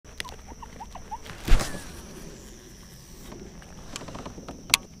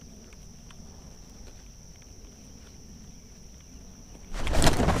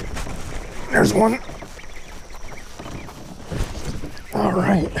There's one. All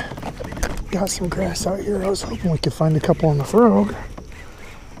right. Got some grass out here. I was hoping we could find a couple on the frog.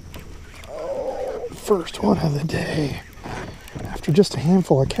 Oh, first one of the day. After just a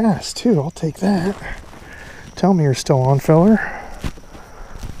handful of casts, too. I'll take that. Tell me you're still on, feller.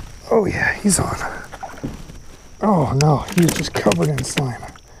 Oh, yeah, he's on. Oh, no, he was just covered in slime.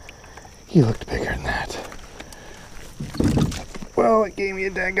 He looked bigger than that. Well, it gave me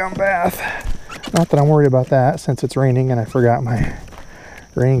a daggone bath. Not that I'm worried about that, since it's raining and I forgot my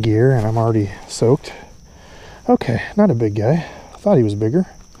rain gear and I'm already soaked. Okay, not a big guy. Thought he was bigger.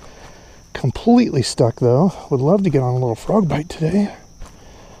 Completely stuck, though. Would love to get on a little frog bite today.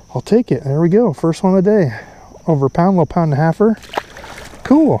 I'll take it. There we go. First one of the day. Over a pound, little pound and a halfer.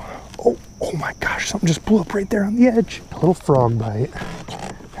 Cool. Oh my gosh, something just blew up right there on the edge. A little frog bite.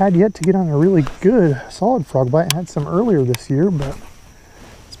 Had yet to get on a really good, solid frog bite. I had some earlier this year, but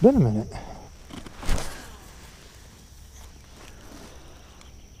it's been a minute.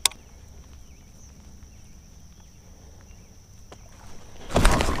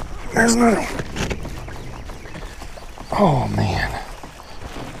 There's another one. Oh man.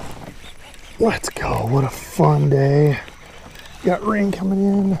 Let's go. What a fun day. Got rain coming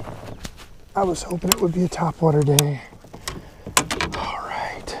in. I was hoping it would be a topwater day. All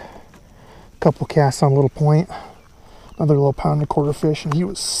right. Couple casts on a little point. Another little pound and a quarter fish, and he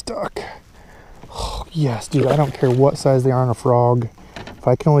was stuck. Oh, yes, dude, I don't care what size they are on a frog. If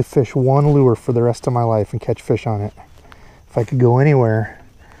I can only fish one lure for the rest of my life and catch fish on it, if I could go anywhere,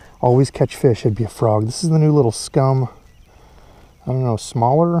 always catch fish, it'd be a frog. This is the new little Scum, I don't know,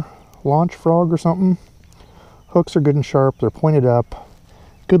 smaller launch frog or something. Hooks are good and sharp. They're pointed up.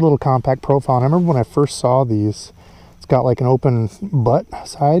 Good little compact profile. And I remember when I first saw these, it's got like an open butt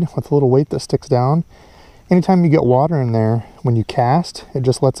side with a little weight that sticks down. Anytime you get water in there, when you cast, it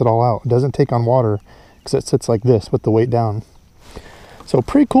just lets it all out. It doesn't take on water because it sits like this with the weight down. So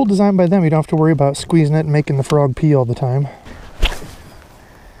pretty cool design by them. You don't have to worry about squeezing it and making the frog pee all the time.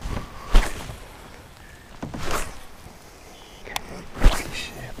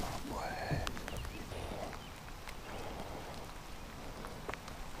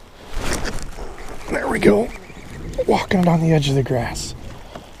 There we go. Walking it on the edge of the grass.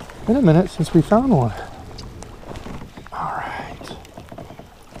 Been a minute since we found one. All right.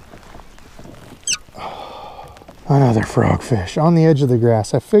 Oh, another frogfish on the edge of the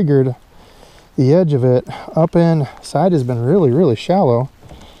grass. I figured the edge of it up in side has been really, really shallow.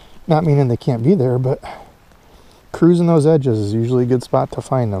 Not meaning they can't be there, but cruising those edges is usually a good spot to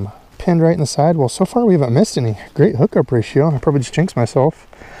find them. Pinned right in the side. Well, so far we haven't missed any. Great hookup ratio. I probably just jinxed myself.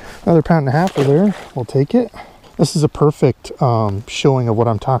 Another pound and a half there. We'll take it. This is a perfect showing of what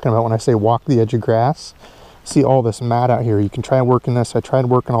I'm talking about when I say walk the edge of grass. See all this mat out here. You can try working this. I tried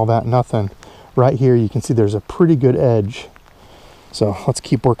working all that. Nothing. Right here you can see there's a pretty good edge. So let's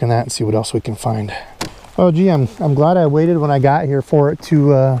keep working that and see what else we can find. Oh gee, I'm glad I waited when I got here for it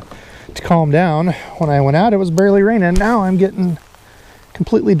to calm down. When I went out it was barely raining. Now I'm getting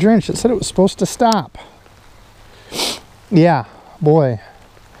completely drenched. It said it was supposed to stop. Yeah, boy.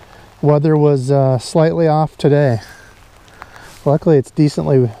 Weather was slightly off today. Luckily it's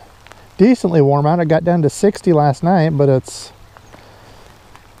decently warm out. It got down to 60 last night, but it's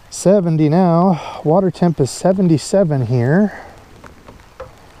 70 now. Water temp is 77 here.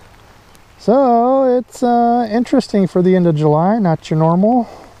 So it's interesting for the end of July, not your normal.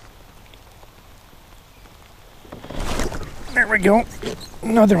 There we go.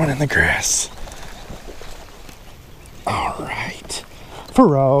 Another one in the grass. All right.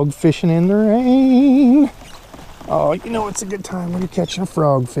 Frog fishing in the rain. Oh, you know it's a good time when you're catching a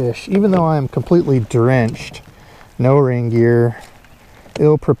frogfish. Even though I am completely drenched, no rain gear,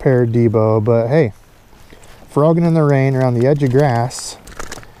 ill-prepared Debo, but hey, frogging in the rain around the edge of grass.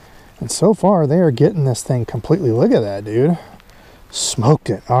 And so far, they are getting this thing completely. Look at that, dude. Smoked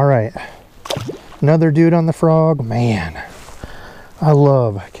it. All right. Another dude on the frog. Man, I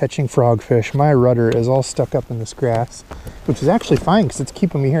love catching frogfish. My rudder is all stuck up in this grass, which is actually fine because it's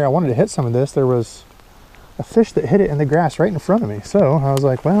keeping me here. I wanted to hit some of this. There was a fish that hit it in the grass right in front of me. So I was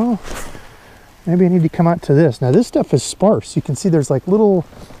like, well, maybe I need to come out to this. Now this stuff is sparse. You can see there's like little,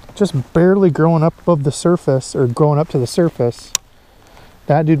 just barely growing up above the surface or growing up to the surface.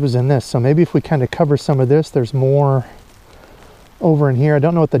 That dude was in this. So maybe if we kind of cover some of this, there's more over in here. I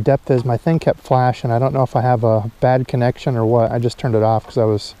don't know what the depth is. My thing kept flashing. I don't know if I have a bad connection or what. I just turned it off because I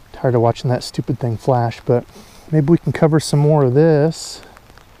was tired of watching that stupid thing flash, but maybe we can cover some more of this.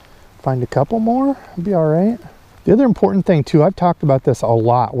 Find a couple more, it'd be all right. The other important thing too, I've talked about this a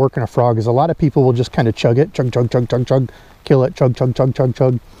lot working a frog, is a lot of people will just kind of chug it, chug, chug, chug, chug, chug, kill it, chug, chug, chug, chug,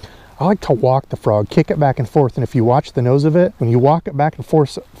 chug. I like to walk the frog, kick it back and forth, and if you watch the nose of it, when you walk it back and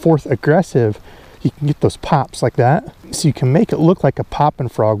forth aggressive, you can get those pops like that. So you can make it look like a popping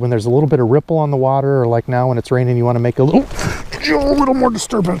frog when there's a little bit of ripple on the water, or like now when it's raining, you want to make a little more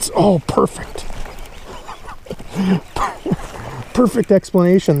disturbance. Oh, perfect. Perfect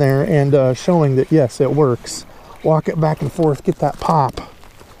explanation there, and showing that yes, it works. Walk it back and forth, get that pop.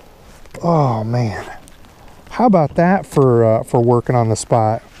 Oh man, how about that for working on the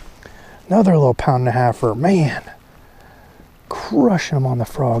spot? Another little 1.5-pounder, man, crushing them on the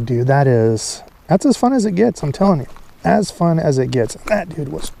frog, dude. That's as fun as it gets, I'm telling you, as fun as it gets. That dude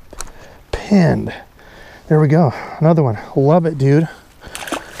was pinned. There we go, another one. Love it, dude.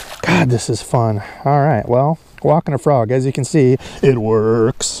 God, this is fun. All right, well, walking a frog, as you can see, it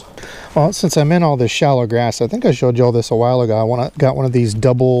works. Well, since I'm in all this shallow grass, I think I showed you all this a while ago. I got one of these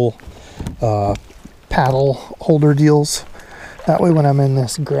double paddle holder deals. That way when I'm in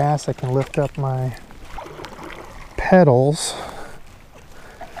this grass, I can lift up my pedals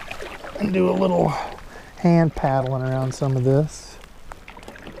and do a little hand paddling around some of this.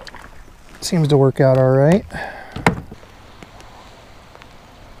 Seems to work out all right.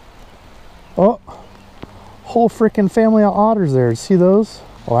 Oh, whole freaking family of otters there. See those?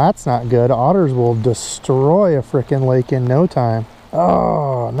 Well, that's not good. Otters will destroy a freaking lake in no time.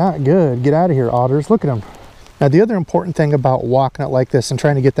 Oh, not good. Get out of here, otters. Look at them. Now, the other important thing about walking it like this and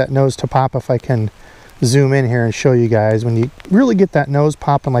trying to get that nose to pop, if I can zoom in here and show you guys, when you really get that nose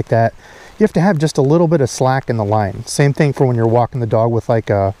popping like that, you have to have just a little bit of slack in the line. Same thing for when you're walking the dog with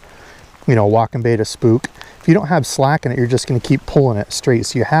like a, you know, walking bait, a spook. If you don't have slack in it, you're just going to keep pulling it straight.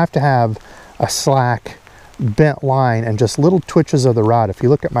 So you have to have a slack, bent line, and just little twitches of the rod. If you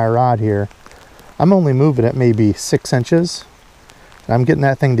look at my rod here, I'm only moving it maybe 6 inches. And I'm getting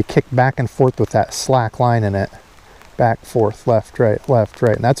that thing to kick back and forth with that slack line in it. Back, forth, left, right, left,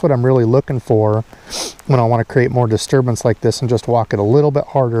 right. And that's what I'm really looking for when I want to create more disturbance like this and just walk it a little bit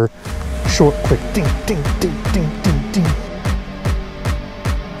harder. Short, quick, ding, ding, ding, ding, ding, ding.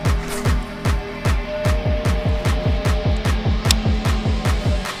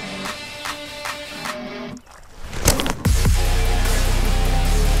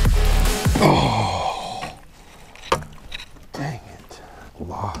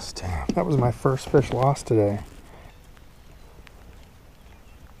 Lost. That was my first fish lost today.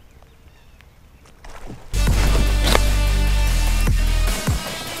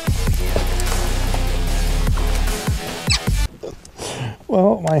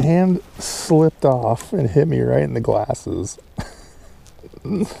 Well, my hand slipped off and hit me right in the glasses.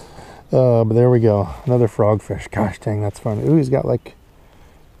 But there we go. Another frogfish. Gosh dang, that's fun. Ooh, he's got like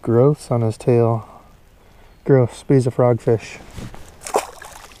growths on his tail. Gross, but he's a frogfish.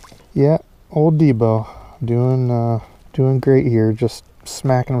 Yeah, old Debo doing great here, just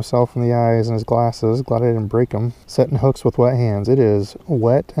smacking himself in the eyes and his glasses. Glad I didn't break them. Setting hooks with wet hands. It is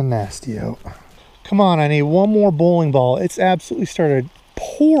wet and nasty out. Come on, I need one more bowling ball. It's absolutely started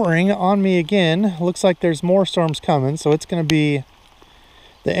pouring on me again. Looks like there's more storms coming, so it's going to be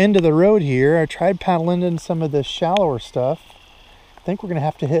the end of the road here. I tried paddling in some of the shallower stuff. I think we're going to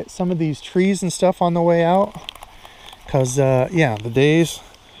have to hit some of these trees and stuff on the way out, because yeah, the day's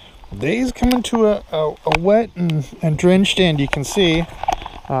coming to a wet and drenched end. You can see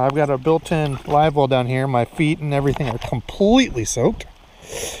I've got a built-in live well down here. My feet and everything are completely soaked.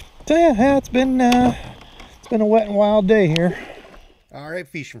 So yeah, it's been a wet and wild day here. All right,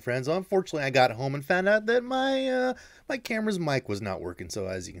 fishing friends. Unfortunately, I got home and found out that my camera's mic was not working. So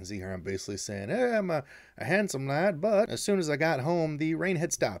as you can see here, I'm basically saying, hey, I'm a handsome lad. But as soon as I got home, the rain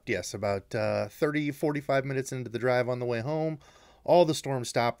had stopped. Yes, about 30-45 minutes into the drive on the way home, all the storm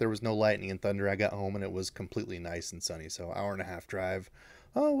stopped. There was no lightning and thunder. I got home and it was completely nice and sunny. So hour-and-a-half drive.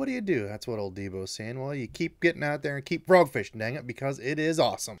 Oh, what do you do? That's what old Debo's saying. Well, you keep getting out there and keep frog fishing, dang it, because it is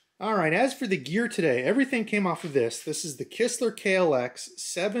awesome. All right, as for the gear today, everything came off of this. This is the Kistler KLX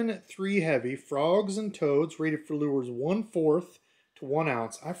 7.3 heavy, frogs and toads, rated for lures 1/4 to 1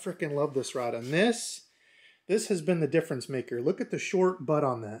 ounce. I freaking love this rod. And this has been the difference maker. Look at the short butt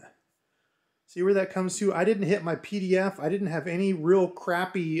on that. See where that comes to? I didn't hit my PDF. I didn't have any real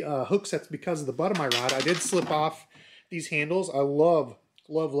crappy hook sets because of the butt of my rod. I did slip off these handles. I love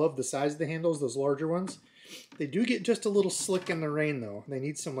the size of the handles, those larger ones. They do get just a little slick in the rain though. They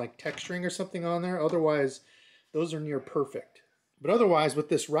need some like texturing or something on there. Otherwise, those are near perfect. But otherwise, with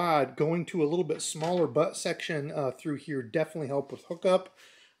this rod, going to a little bit smaller butt section through here definitely helped with hookup.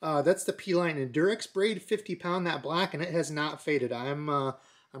 That's the P-Line Endurex braid, 50-pound, that black, and it has not faded.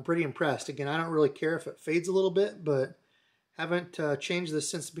 I'm pretty impressed. Again, I don't really care if it fades a little bit, but haven't changed this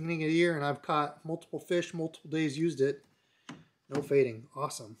since the beginning of the year, and I've caught multiple fish, multiple days used it. No fading.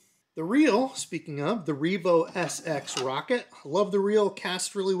 Awesome. The reel, speaking of, the Revo SX Rocket. I love the reel,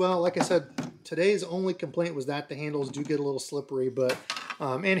 casts really well. Like I said, today's only complaint was that the handles do get a little slippery, but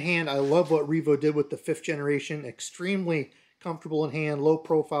in hand, I love what Revo did with the 5th generation. Extremely comfortable in hand, low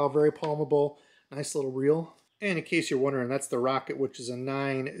profile, very palmable. Nice little reel. And in case you're wondering, that's the Rocket, which is a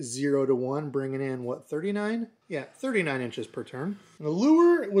 9-0-1, bringing in, what, 39? Yeah, 39 inches per turn. And the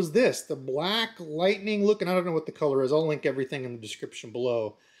lure was this, the black lightning looking, I don't know what the color is. I'll link everything in the description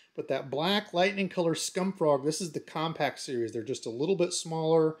below. But that black lightning color scum frog, this is the compact series. They're just a little bit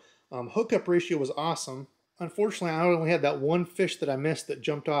smaller. Hookup ratio was awesome. Unfortunately, I only had that one fish that I missed that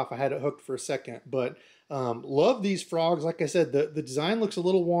jumped off. I had it hooked for a second. But love these frogs. Like I said, the design looks a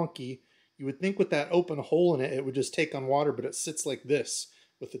little wonky. You would think with that open hole in it, it would just take on water, but it sits like this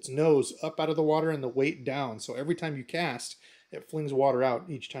with its nose up out of the water and the weight down. So every time you cast, it flings water out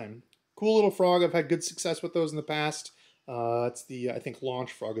each time. Cool little frog. I've had good success with those in the past. It's the, I think,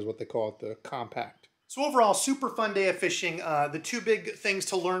 launch frog is what they call it, the compact. So overall, super fun day of fishing. The 2 big things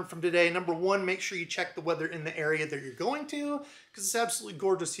to learn from today. Number 1, make sure you check the weather in the area that you're going to, because it's absolutely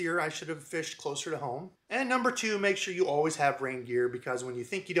gorgeous here. I should have fished closer to home. And number 2, make sure you always have rain gear, because when you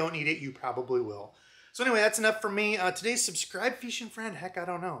think you don't need it, you probably will. So anyway, that's enough for me. Today's subscribe fishing friend, heck, I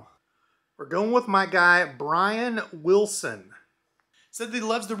don't know. We're going with my guy, Brian Wilson. Said that he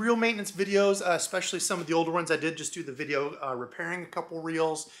loves the reel maintenance videos, especially some of the older ones. I did just do the video repairing a couple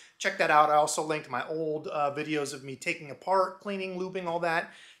reels. Check that out. I also linked my old videos of me taking apart, cleaning, lubing, all that. In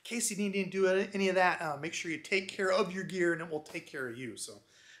case you need to do any of that, make sure you take care of your gear and it will take care of you. So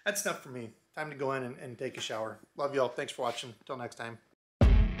that's enough for me. Time to go in and take a shower. Love y'all. Thanks for watching. Until next time.